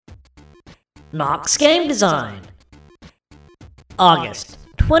Knox Game Design. August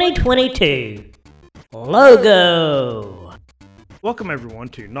 2022. Logo. Welcome everyone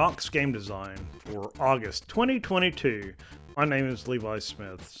to Knox Game Design for August 2022. My name is Levi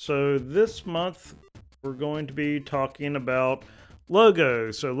Smith. So this month we're going to be talking about Logo.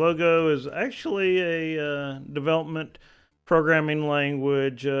 So Logo is actually a development programming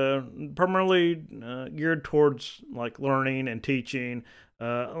language primarily geared towards like learning and teaching.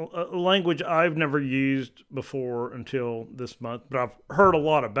 A language I've never used before until this month, but I've heard a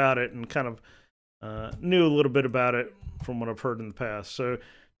lot about it and kind of knew a little bit about it from what I've heard in the past. So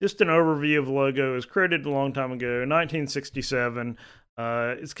just an overview of Logo. It was created a long time ago, 1967.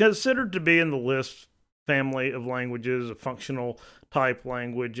 It's considered to be in the Lisp family of languages, a functional type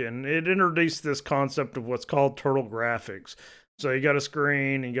language, and it introduced this concept of what's called turtle graphics. So you got a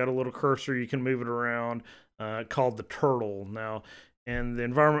screen, and you got a little cursor, you can move it around, called the turtle. Now, in the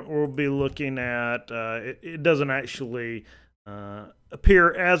environment we'll be looking at, it doesn't actually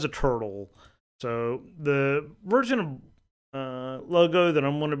appear as a turtle. So the version of Logo that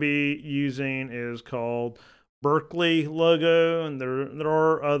I'm going to be using is called Berkeley Logo, and there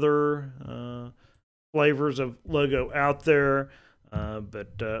are other flavors of Logo out there,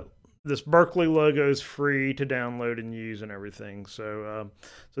 but this Berkeley Logo is free to download and use and everything. So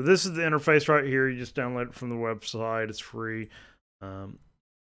this is the interface right here. You just download it from the website. It's free.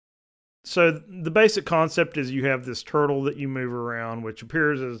 So the basic concept is you have this turtle that you move around, which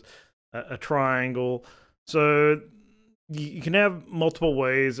appears as a triangle. So you can have multiple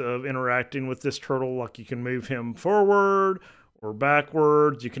ways of interacting with this turtle. Like you can move him forward or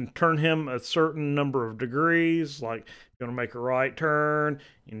backwards. You can turn him a certain number of degrees. Like if you want to make a right turn,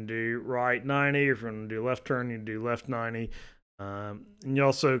 you can do right 90. If you want to do left turn, you can do left 90. And you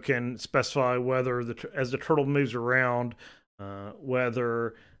also can specify whether as the turtle moves around,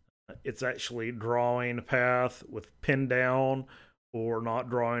 whether it's actually drawing a path with pin down or not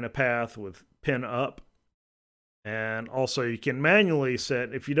drawing a path with pin up. And also you can manually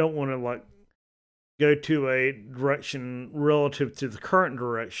set, if you don't want to like go to a direction relative to the current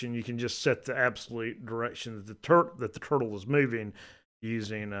direction, you can just set the absolute direction that the turtle is moving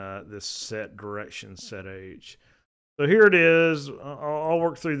using this set direction, set age. So here it is. I'll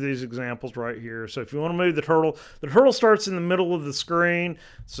work through these examples right here. So if you want to move the turtle starts in the middle of the screen.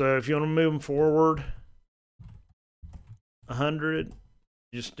 So if you want to move him forward 100,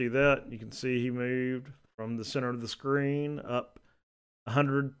 just do that. You can see he moved from the center of the screen up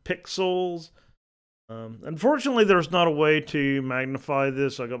 100 pixels. Unfortunately, there's not a way to magnify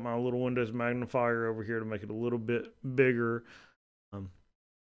this. I got my little Windows magnifier over here to make it a little bit bigger.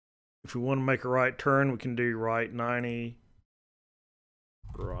 If we want to make a right turn, we can do right 90,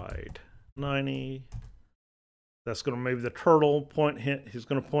 right 90. That's going to move the turtle. He's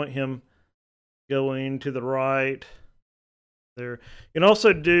going to point him going to the right. There. You can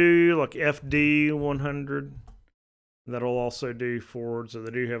also do like FD 100. That'll also do forward. So they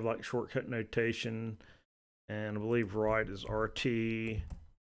do have like shortcut notation. And I believe right is RT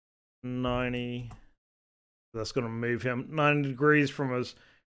 90. That's going to move him 90 degrees from his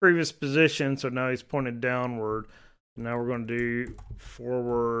previous position, so now he's pointed downward. Now we're going to do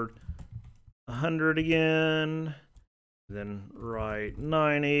forward 100 again, then right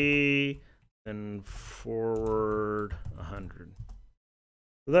 90, then forward 100.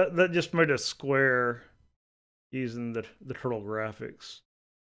 That just made a square using the turtle graphics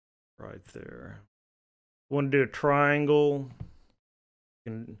right there. Want to do a triangle?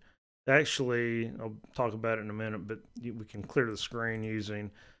 Actually, I'll talk about it in a minute, but we can clear the screen using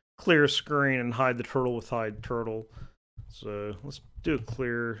clear screen and hide the turtle with hide turtle. So let's do a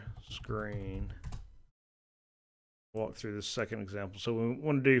clear screen. Walk through this second example. So we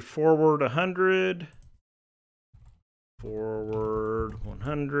want to do forward 100, forward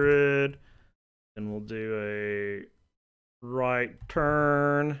 100, and we'll do a right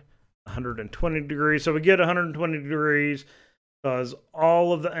turn 120 degrees. So we get 120 degrees. Because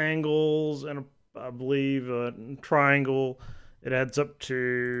all of the angles and I believe a triangle, it adds up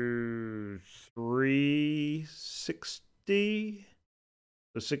to 360.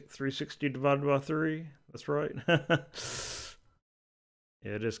 So 360 divided by 3. That's right. Yeah,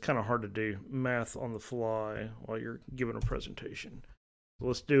 it is kind of hard to do math on the fly while you're giving a presentation. So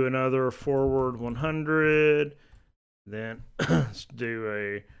let's do another forward 100. Then let's do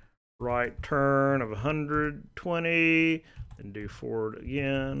a right turn of 120. And do forward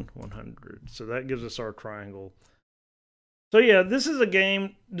again 100. So that gives us our triangle. So yeah, this is a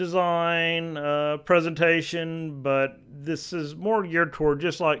game design presentation, but this is more geared toward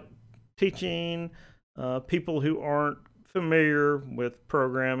just like teaching people who aren't familiar with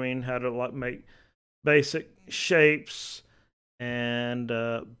programming, how to like make basic shapes, and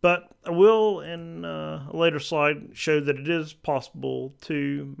but I will in a later slide show that it is possible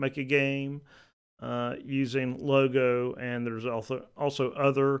to make a game using Logo, and there's also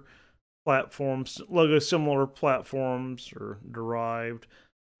other platforms, Logo similar platforms or derived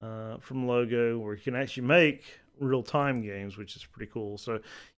from Logo, where you can actually make real-time games, which is pretty cool. So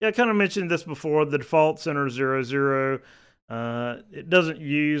yeah, I kind of mentioned this before. The default center 0, 0. It doesn't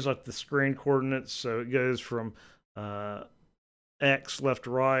use like the screen coordinates, so it goes from X left to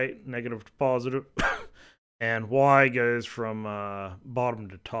right, negative to positive, and Y goes from bottom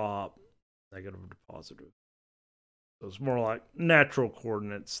to top, negative to positive. So it's more like natural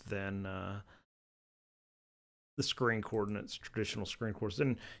coordinates than the screen coordinates, traditional screen coordinates.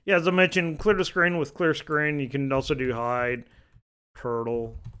 And yeah, as I mentioned, clear the screen with clear screen. You can also do hide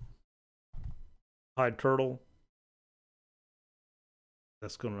turtle.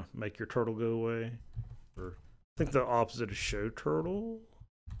 That's going to make your turtle go away. Or I think the opposite is show turtle.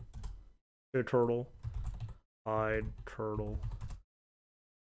 Show turtle. Hide turtle.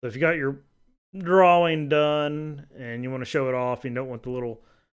 So if you got your drawing done and you want to show it off, you don't want the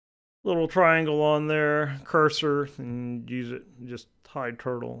little triangle on there, cursor, and use it, just hide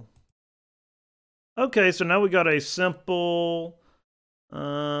turtle. Okay, so now we got a simple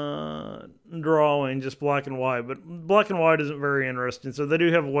drawing, just black and white, but black and white isn't very interesting. So they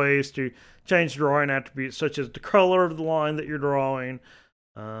do have ways to change drawing attributes, such as the color of the line that you're drawing,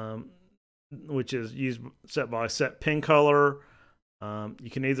 which is set by set pen color. You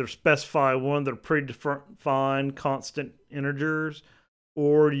can either specify one of the predefined constant integers,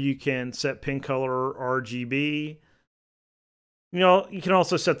 or you can set pen color RGB. You know, you can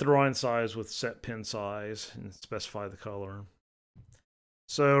also set the drawing size with set pen size and specify the color.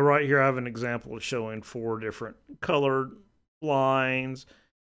 So right here I have an example of showing 4 different colored lines.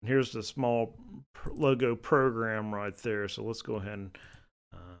 And here's the small Logo program right there. So let's go ahead and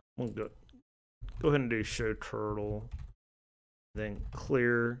we'll go ahead and do show turtle, then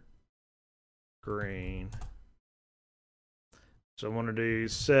clear green. So I want to do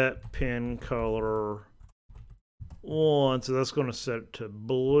set pen color 1, so that's going to set it to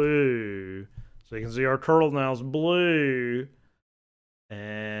blue. So you can see our turtle now is blue,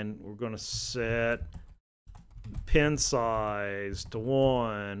 and we're going to set pen size to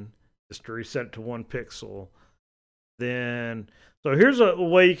 1, just to reset it to 1 pixel. Then, so here's a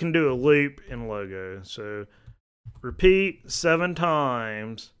way you can do a loop in Logo. So repeat 7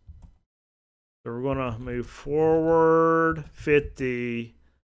 times. So we're going to move forward 50,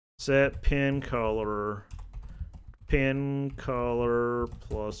 set pen color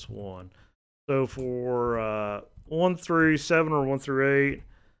plus 1. So for 1 through 7 or 1 through 8,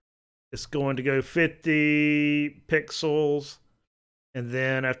 it's going to go 50 pixels. And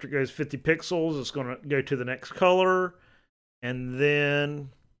then after it goes 50 pixels, it's going to go to the next color. And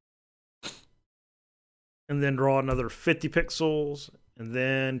then draw another 50 pixels. And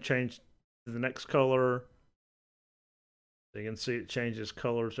then change to the next color. So you can see it changes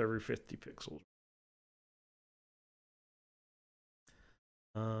colors every 50 pixels.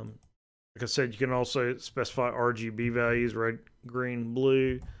 Like I said, you can also specify RGB values, red, green,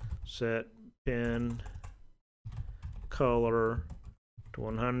 blue. Set pen color to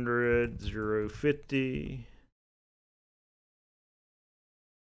 100, 0, 50.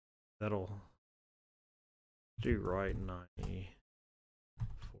 That'll do right 90.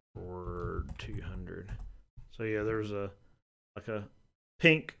 Forward 200. So yeah, there's a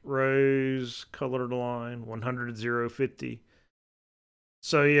pink rose colored line, 100, 0, 50.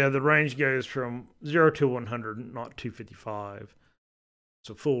 So yeah, the range goes from 0 to 100, not 255.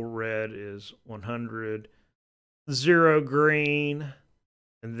 So full red is 100, 0 green,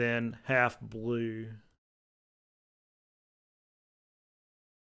 and then half blue.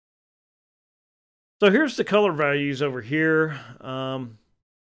 So here's the color values over here.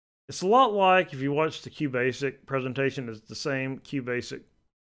 It's a lot like if you watch the QBasic presentation, it's the same QBasic,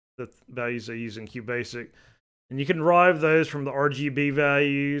 the values they use in QBasic. And you can derive those from the RGB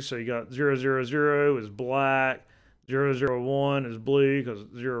values. So you got 000 is black, 001 is blue because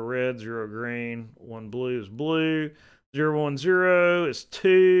 0 red, 0 green, 1 blue is blue. 010 is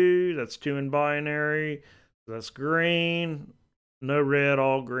 2, that's 2 in binary. So that's green, no red,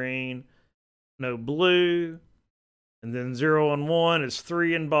 all green, no blue. And then 011 is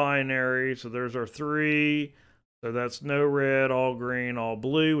 3 in binary, so there's our 3. So that's no red, all green, all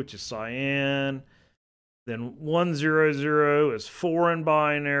blue, which is cyan. Then 100 is 4 in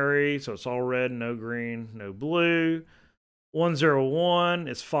binary, so it's all red, no green, no blue. 101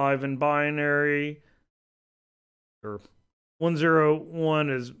 is 5 in binary, or 101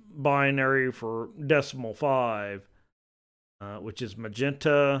 is binary for decimal 5, which is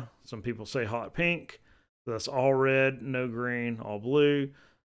magenta. Some people say hot pink. So that's all red, no green, all blue.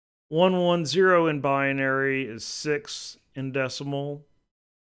 110 in binary is 6 in decimal.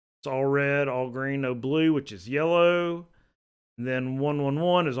 It's all red, all green, no blue, which is yellow. And then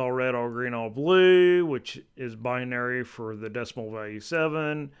 111 is all red, all green, all blue, which is binary for the decimal value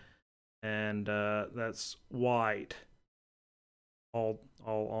 7. And that's white, all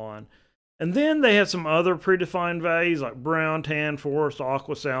on. And then they have some other predefined values like brown, tan, forest,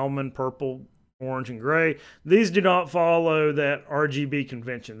 aqua, salmon, purple, orange, and gray. These do not follow that RGB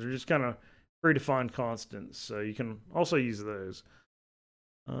convention. They're just kind of predefined constants. So you can also use those.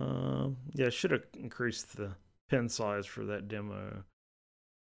 Yeah, I should have increased the pen size for that demo.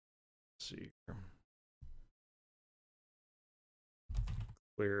 Let's see here.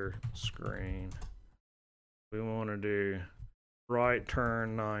 Clear screen. We want to do right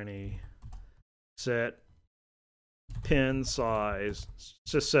turn 90. Set pen size.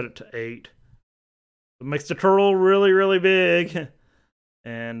 Just set it to 8. It makes the turtle really, really big.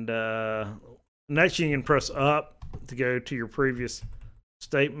 And next you can press up to go to your previous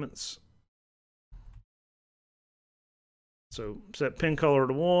statements. So set pen color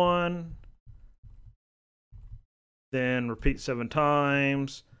to 1. Then repeat 7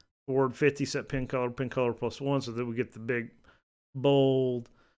 times. Forward 50, set pen color plus 1, so that we get the big, bold,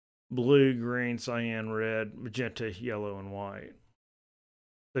 blue, green, cyan, red, magenta, yellow, and white.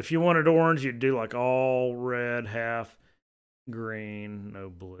 If you wanted orange, you'd do like all red, half green, no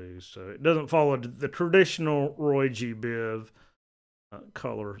blue. So it doesn't follow the traditional Roy G. Biv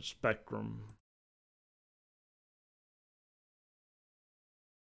color spectrum.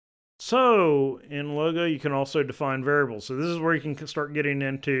 So in Logo, you can also define variables. So this is where you can start getting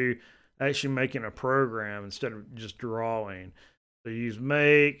into actually making a program instead of just drawing. So you use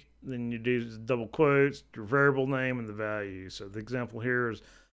make, then you do double quotes, your variable name, and the value. So the example here is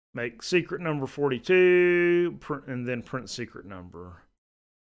make secret number 42, and then print secret number.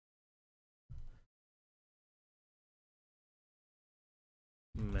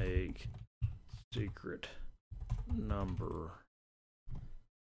 Make secret number.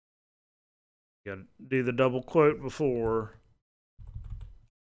 You gotta do the double quote before.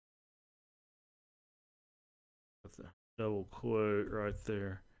 With the double quote right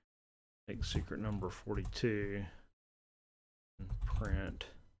there. Make secret number 42. And print.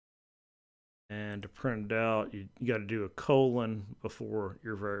 And to print it out, you got to do a colon before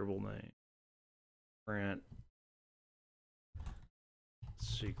your variable name. Print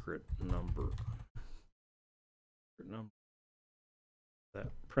secret number. That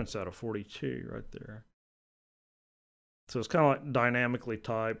prints out a 42 right there. So it's kind of like dynamically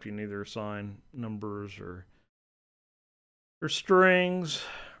typed. You can either assign numbers or strings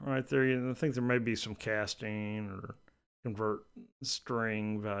right there. I think there may be some casting or convert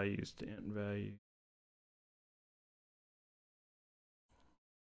string values to int value.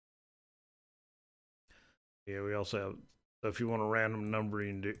 Yeah, we also have, so if you want a random number,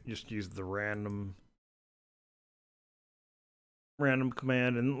 you can just use the random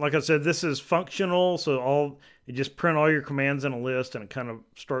command. And like I said, this is functional, so you just print all your commands in a list, and it kind of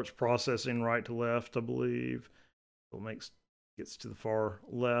starts processing right to left, I believe. So it gets to the far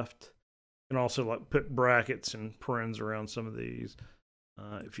left. You can also like put brackets and parens around some of these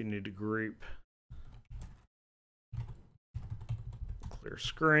if you need to group. Clear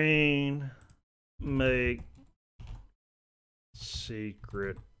screen. Make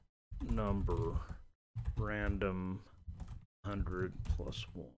secret number random 100 plus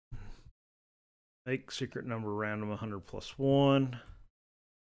 1. Make secret number random 100 plus 1.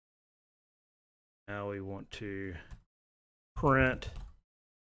 Now we want to print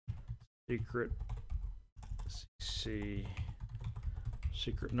secret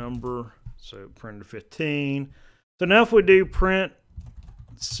secret number. So print to 15. So now if we do print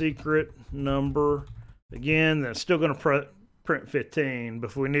secret number again, that's still going to print 15. But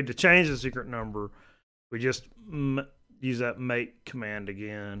if we need to change the secret number, we just use that make command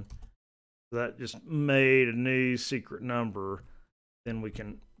again. So that just made a new secret number. Then we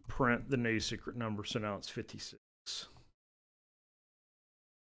can print the new secret number. So now it's 56.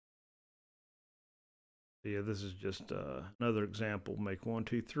 Yeah, this is just another example. Make 1,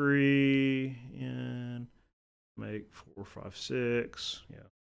 2, 3, and make 4, 5, 6. Yeah,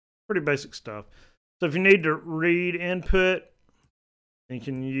 pretty basic stuff. So if you need to read input, you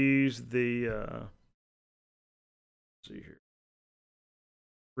can use the let's see here,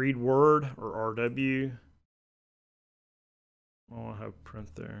 read word or RW. Oh, I have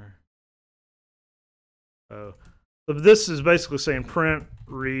print there. Oh, So this is basically saying print,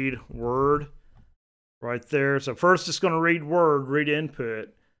 read, word right there. So first it's going to read word, read input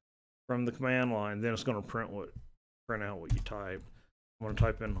from the command line. Then it's going to print out what you type. I'm going to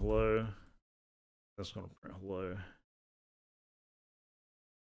type in hello. That's going to print hello.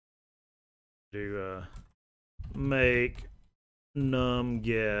 Do make num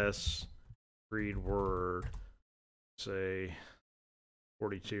guess read word, say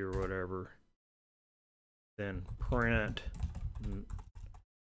 42 or whatever. Then print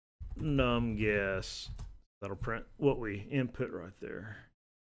num guess. That'll print what we input right there.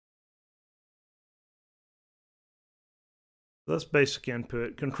 That's basic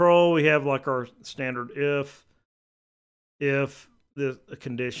input. Control, we have like our standard if the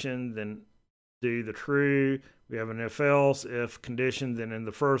condition, then do the true. We have an if condition, then in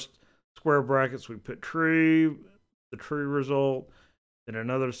the first square brackets we put true, the true result, then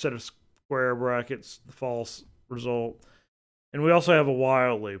another set of square brackets, the false result. And we also have a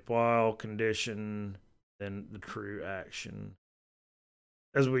while loop, while condition, then the true action.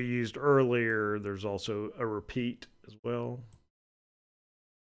 As we used earlier, there's also a repeat as well.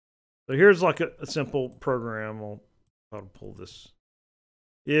 So here's like a simple program. I'll try to pull this.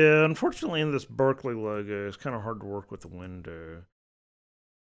 Yeah, unfortunately in this Berkeley logo, it's kind of hard to work with the window.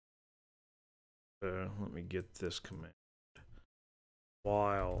 So let me get this command.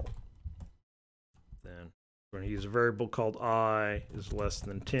 While, then we're going to use a variable called I is less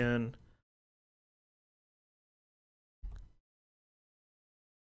than 10.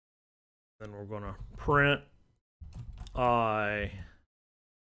 Then we're going to print I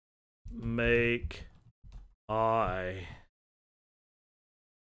make I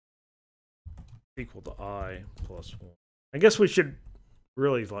equal to I plus 1. I guess we should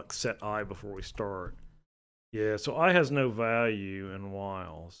really like set I before we start. Yeah, so I has no value in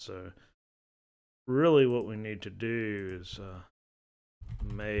while. So really what we need to do is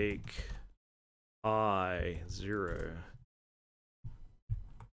make I 0.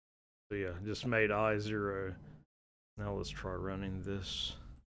 So yeah, just made I 0. Now let's try running this.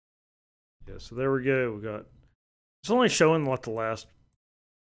 Yeah, so there we go. We got, it's only showing like the last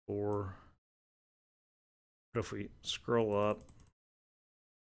 4. But if we scroll up,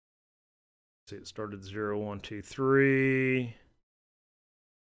 see it started 0, 1, 2, 3,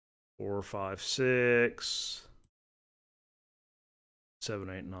 4, 5, 6, 7,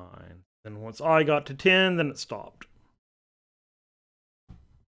 8, 9. Then once I got to 10, then it stopped.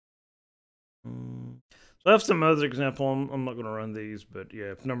 So I have some other example. I'm not going to run these, but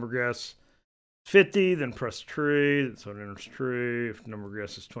yeah, if number guess 50, then press true. So it enters true. If number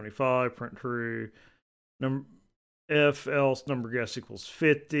guess is 25, print true. If else number guess equals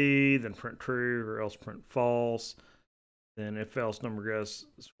 50, then print true, or else print false. Then if else number guess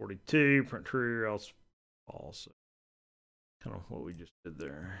is 42, print true, or else false. So kind of what we just did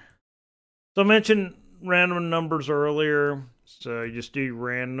there. So I mentioned random numbers earlier. So you just do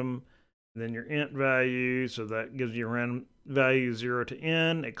random, then your int value. So that gives you a random value 0 to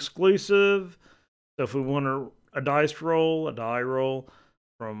n exclusive. So if we want a die roll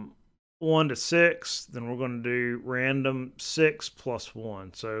from 1 to 6, then we're going to do random 6 plus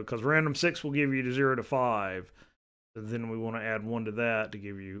 1. So because random 6 will give you 0 to 5, so then we want to add 1 to that to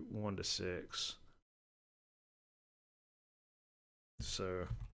give you 1 to 6. So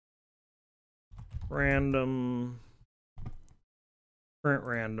random, print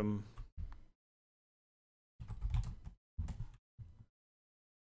random,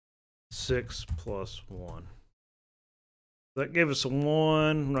 six plus 1. That gave us a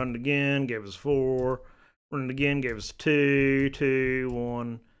 1, run it again, gave us 4, run it again, gave us 2, 2,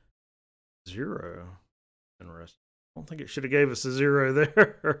 1, 0. Interesting. I don't think it should have gave us a 0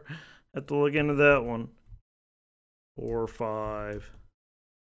 there. Have to look into that one. 4, 5.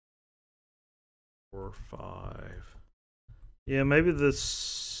 4, 5. Yeah, maybe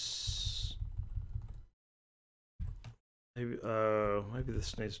this. Maybe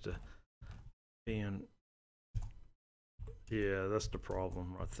this needs to be in. Yeah, that's the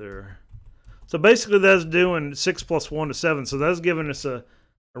problem right there. So basically that's doing 6 plus 1 to 7. So that's giving us a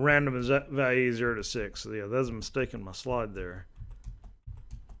random value 0 to 6. So yeah, that's a mistake in my slide there.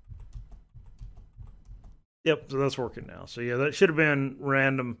 Yep, so that's working now. So yeah, that should have been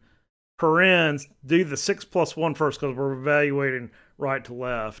random parens. Do the 6 plus 1 first because we're evaluating right to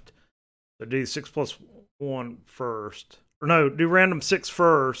left. So do 6 plus 1 first. Or no, do random 6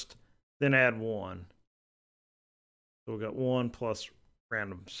 first, then add 1. So we got 1 plus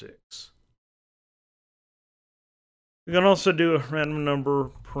random 6. We can also do a random number,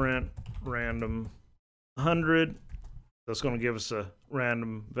 print random 100. That's going to give us a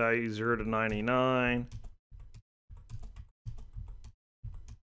random value 0 to 99.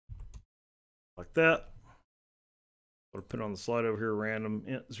 like that. I'll put on the slide over here, random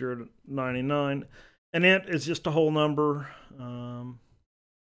int 0 to 99. And int is just a whole number. So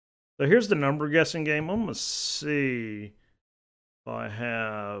here's the number guessing game. I'm going to see if I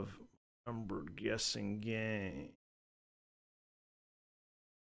have number guessing game.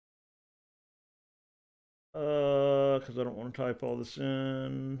 Because I don't want to type all this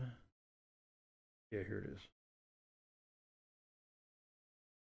in. Yeah, here it is.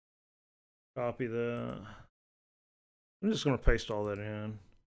 Copy that. I'm just going to paste all that in.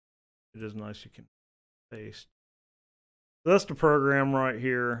 It is nice you can paste. So that's the program right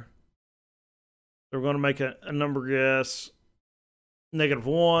here. So we're going to make a number guess.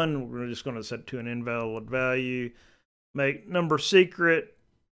 -1. We're just going to set it to an invalid value. Make number secret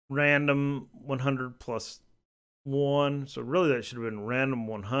random 100 plus 1. So really that should have been random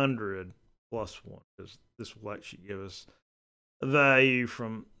 100 plus 1, because this will actually give us a value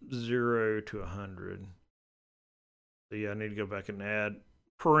from 0 to 100. So yeah, I need to go back and add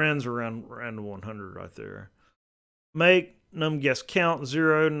parens around random 100 right there. Make num guess count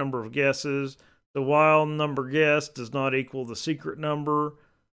 0, number of guesses. So while number guessed does not equal the secret number,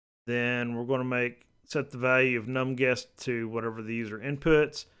 then we're going to set the value of num guessed to whatever the user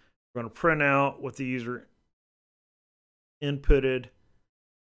inputs. We're going to print out what the user inputted.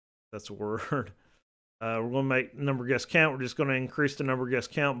 That's a word. We're going to make number guess count. We're just going to increase the number guess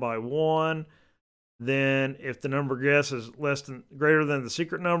count by 1. Then if the number guess is greater than the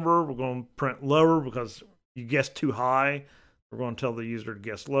secret number, we're going to print lower because you guessed too high. We're going to tell the user to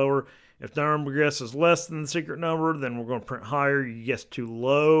guess lower. If the number guess is less than the secret number, then we're going to print higher. You guessed too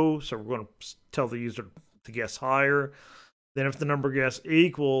low, so we're going to tell the user to guess higher. Then if the number guess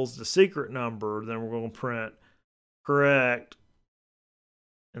equals the secret number, then we're going to print correct,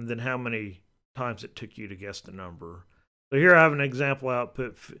 and then how many times it took you to guess the number. So here I have an example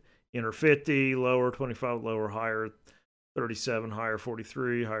output. Enter 50, lower, 25, lower, higher, 37, higher,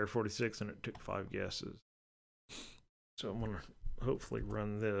 43, higher, 46, and it took 5 guesses. So I'm going to hopefully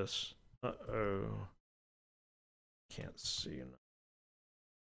run this. Uh-oh. Can't see enough.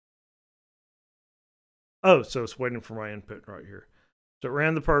 Oh, so it's waiting for my input right here. So it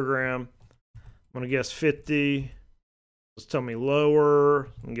ran the program. I'm going to guess 50. Let's tell me lower.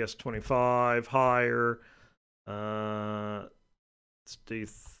 I'm going to guess 25. Higher. Let's do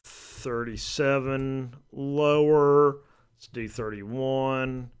 37. Lower. Let's do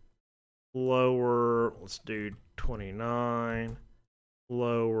 31. Lower. Let's do 29.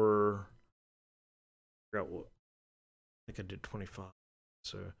 Lower. I forgot what. I think I did 25.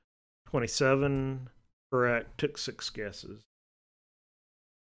 So 27. Correct. Took 6 guesses.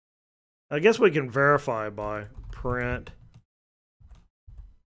 I guess we can verify by print.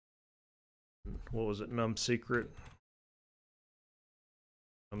 What was it? Num secret.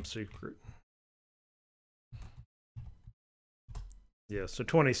 Num secret. Yeah, so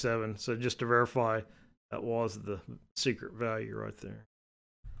 27. So just to verify, that was the secret value right there.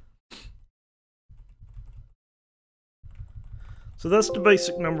 So that's the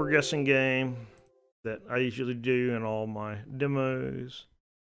basic number guessing game that I usually do in all my demos.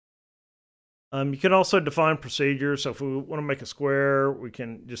 You can also define procedures. So if we want to make a square, we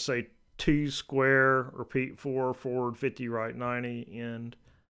can just say 2 square, repeat 4, forward 50, right 90, end.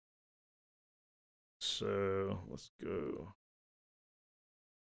 So let's go.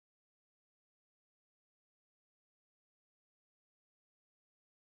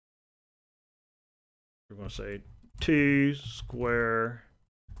 We're going to say 2 square,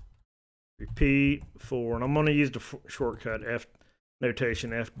 repeat 4, and I'm going to use the shortcut F notation,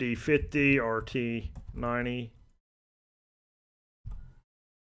 FD50, RT90.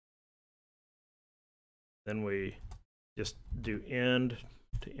 Then we just do end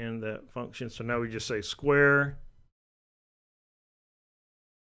to end that function. So now we just say square.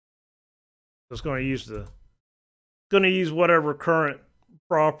 So it's going to use whatever current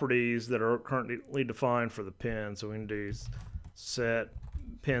properties that are currently defined for the pen. So we can do set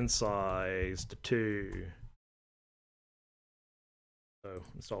pen size to 2. So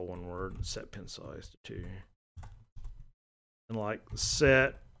it's all one word, set pen size to 2. And like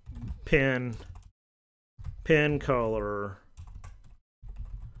set pen color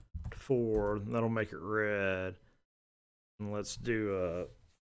to 4, that'll make it red. And let's do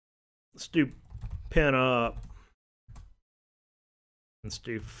pen up. Let's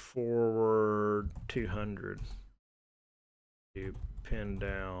do forward 200. Do pen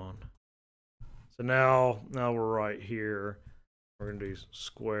down. So now we're right here. We're going to do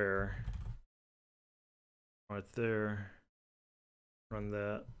square right there. Run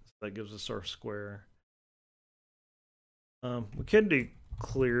that. So that gives us our square. We can do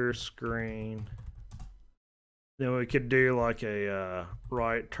clear screen. Then we could do like a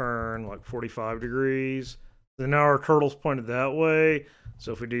right turn, like 45 degrees. Then now our turtle's pointed that way.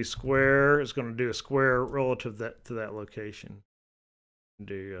 So if we do square, it's going to do a square relative to that location.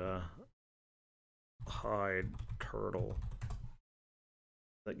 Do hide turtle.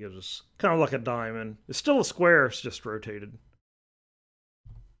 That gives us kind of like a diamond. It's still a square, it's just rotated.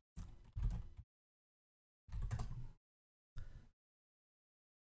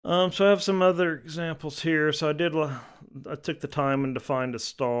 So I have some other examples here. So I took the time and defined a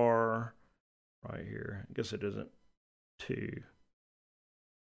star right here. I guess it isn't too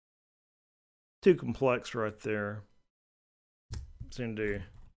complex right there. It's going to do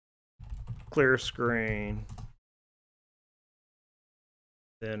clear screen,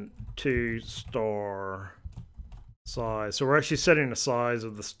 then 2 star size. So we're actually setting the size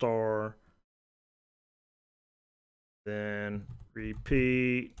of the star. Then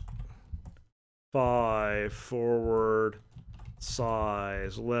repeat 5 forward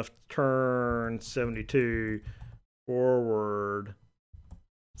size, left turn 72 forward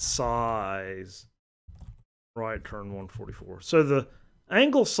size, right turn 144. So the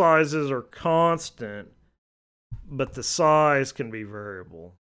angle sizes are constant, but the size can be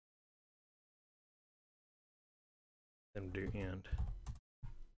variable. Then we do end.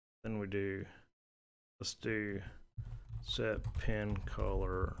 Then let's do set pen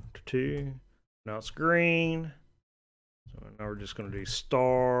color to 2. Now it's green. So now we're just going to do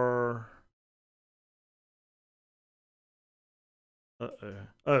star.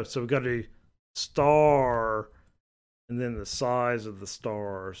 Oh, so we've got to do star and then the size of the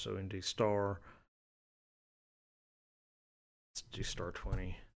star. So we can do star. Let's do star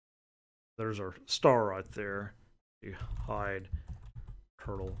 20. There's our star right there. You hide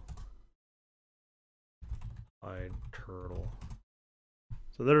turtle. Hide turtle.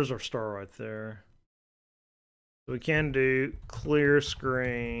 So there's our star right there. So we can do clear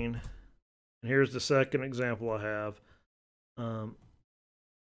screen. And here's the second example I have.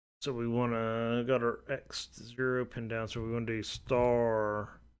 So we want to got our X0 pin down. So we want to do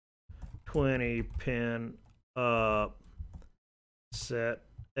star 20 pin up, set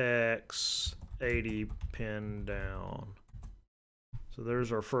X 80 pin down. So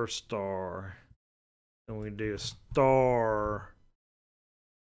there's our first star. And we do a star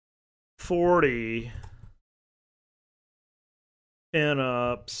 40 pin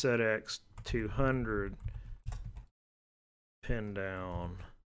up, set X 200 pin down.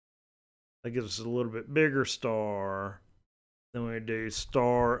 That gives us a little bit bigger star. Then we do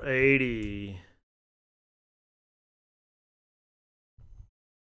star 80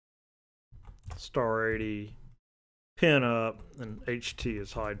 star 80 pin up, and HT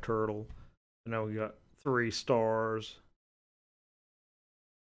is hide turtle. And now we got 3 stars.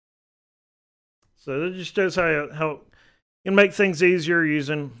 So that just shows how you can make things easier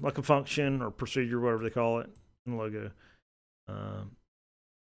using like a function or procedure, whatever they call it in Logo,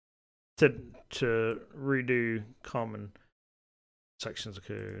 to redo common sections of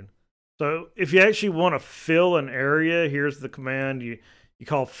code. So if you actually want to fill an area, here's the command. You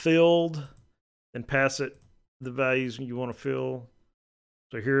call filled, then pass it the values you want to fill.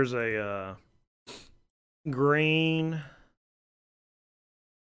 So here's a green,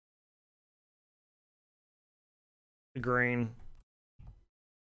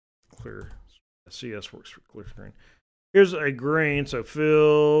 clear. CS works for clear screen. Here's a green, so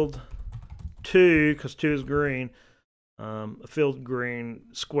filled 2, because 2 is green. A filled green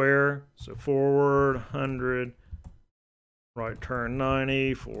square, so forward 100, right turn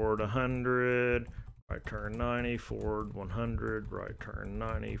 90, forward 100, right turn 90, forward 100, right turn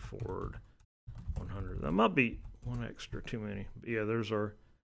 90, forward 100. That might be one extra too many. But yeah, there's our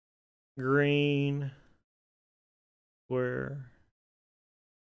green square.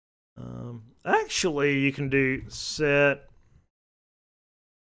 Actually, you can do set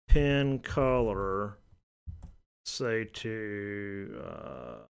pen color, say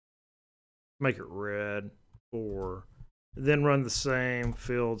to make it red, or then run the same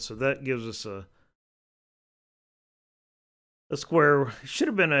field. So that gives us a square. It should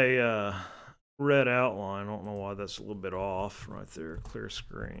have been a red outline. I don't know why that's a little bit off right there. Clear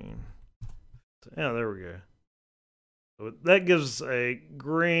screen. Yeah, there we go. So that gives a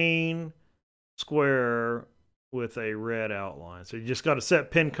green square with a red outline. So you just got to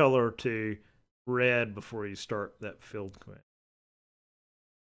set pen color to red before you start that filled command.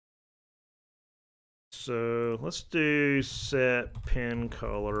 So let's do set pen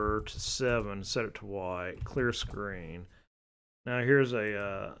color to 7, set it to white, clear screen. Now here's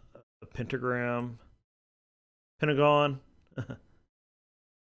a pentagon.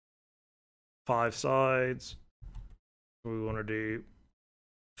 5 sides. We want to do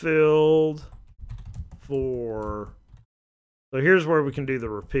filled for. So here's where we can do the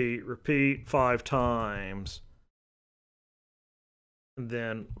repeat. Repeat 5 times. And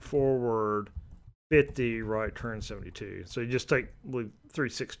then forward 50, right turn 72. So you just take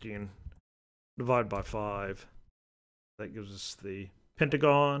 360 and divide by 5. That gives us the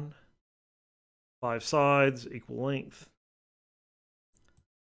pentagon. 5 sides, equal length.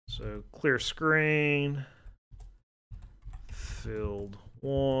 So clear screen. Filled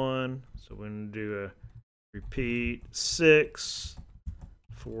 1. So we're going to do a repeat 6.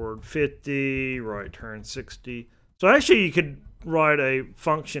 Forward 50, right turn 60. So actually you could write a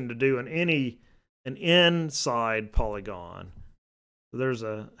function to do an inside polygon. So there's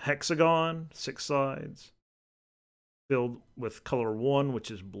a hexagon, 6 sides, filled with color 1, which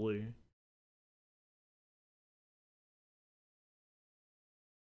is blue.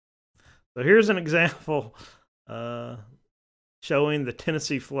 So here's an example showing the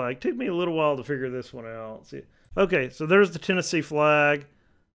Tennessee flag. Took me a little while to figure this one out. See, okay, so there's the Tennessee flag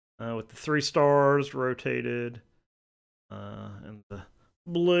with the 3 stars rotated, and the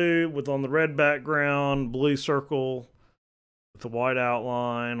blue with on the red background, blue circle with a white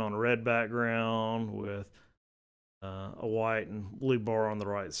outline on a red background with a white and blue bar on the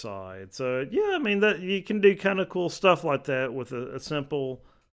right side. So yeah, I mean that you can do kind of cool stuff like that with a simple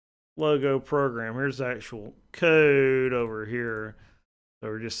logo program. Here's the actual code over here. So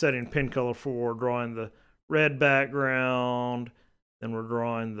we're just setting pin color 4, drawing the red background, then we're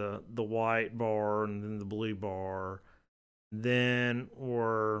drawing the white bar and then the blue bar. Then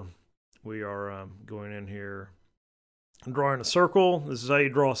we are going in here and drawing a circle. This is how you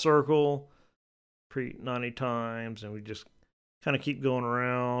draw a circle. Repeat 90 times, and we just kind of keep going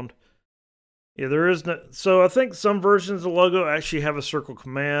around. Yeah, there is no. So I think some versions of logo actually have a circle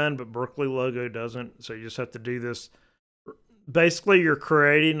command, but Berkeley logo doesn't. So you just have to do this. Basically, you're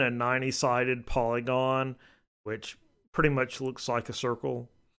creating a 90-sided polygon, which pretty much looks like a circle.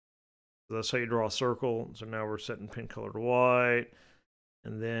 So that's how you draw a circle. So now we're setting pin color to white.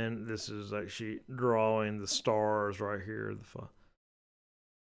 And then this is actually drawing the stars right here. The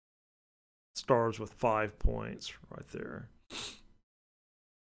stars with 5 points right there.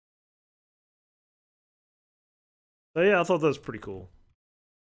 So yeah, I thought that was pretty cool.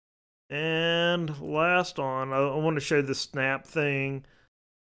 And last on, I want to show the snap thing.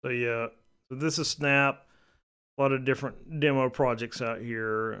 So yeah, so this is snap. A lot of different demo projects out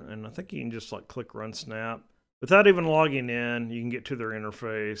here, and I think you can just like click run snap without even logging in. You can get to their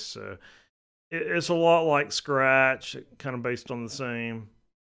interface. So it's a lot like Scratch, kind of based on the same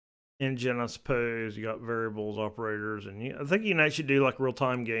engine, I suppose. You got variables, operators, and I think you can actually do like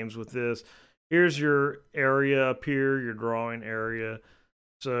real-time games with this. Here's your area up here, your drawing area.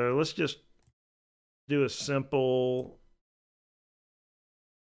 So let's just do a simple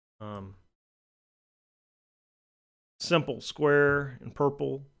simple square in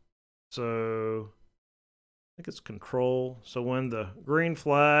purple. So I think it's control. So when the green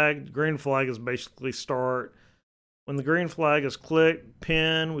flag is basically start. When the green flag is clicked,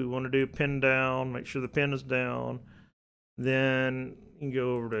 pin, we want to do pin down, make sure the pin is down. Then you can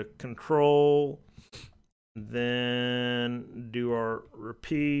go over to control, then do our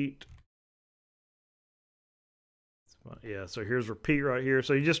repeat. Yeah, so here's repeat right here.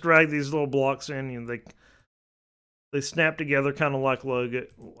 So you just drag these little blocks in, and they snap together kind of like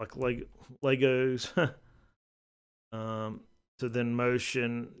Legos. So then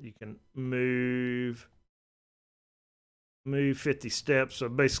motion, you can move 50 steps. So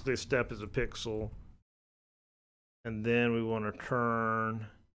basically a step is a pixel. And then we want to turn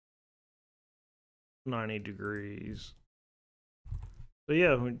 90 degrees. So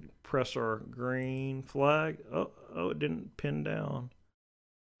yeah, we press our green flag. Oh, it didn't pin down.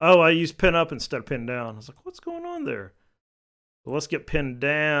 Oh, I used pin up instead of pin down. I was like, what's going on there? So let's get pin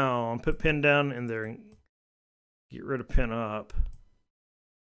down. Put pin down in there and get rid of pin up.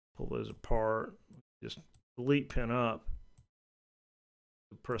 Pull those apart. Just delete pin up.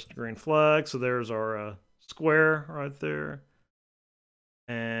 Press the green flag. So there's our square right there.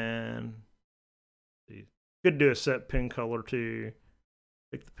 And you could do a set pin color too.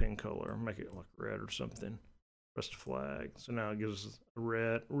 Pick the pin color, make it like red or something. Press the flag. So now it gives us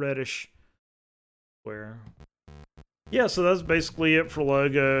a reddish square. Yeah, so that's basically it for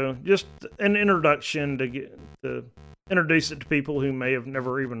logo. Just an introduction to introduce it to people who may have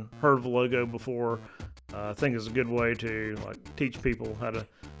never even heard of logo before. I think it's a good way to like teach people how to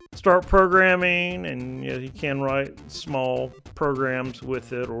start programming, and you can write small programs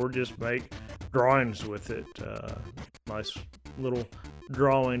with it, or just make drawings with it. Nice little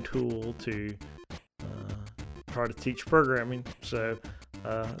drawing tool to try to teach programming. So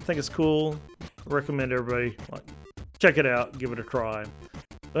I think it's cool. Recommend everybody check it out, give it a try.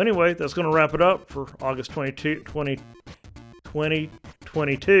 So anyway, that's going to wrap it up for August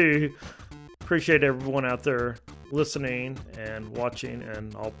 2022. Appreciate everyone out there listening and watching,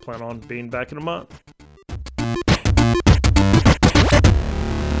 and I'll plan on being back in a month.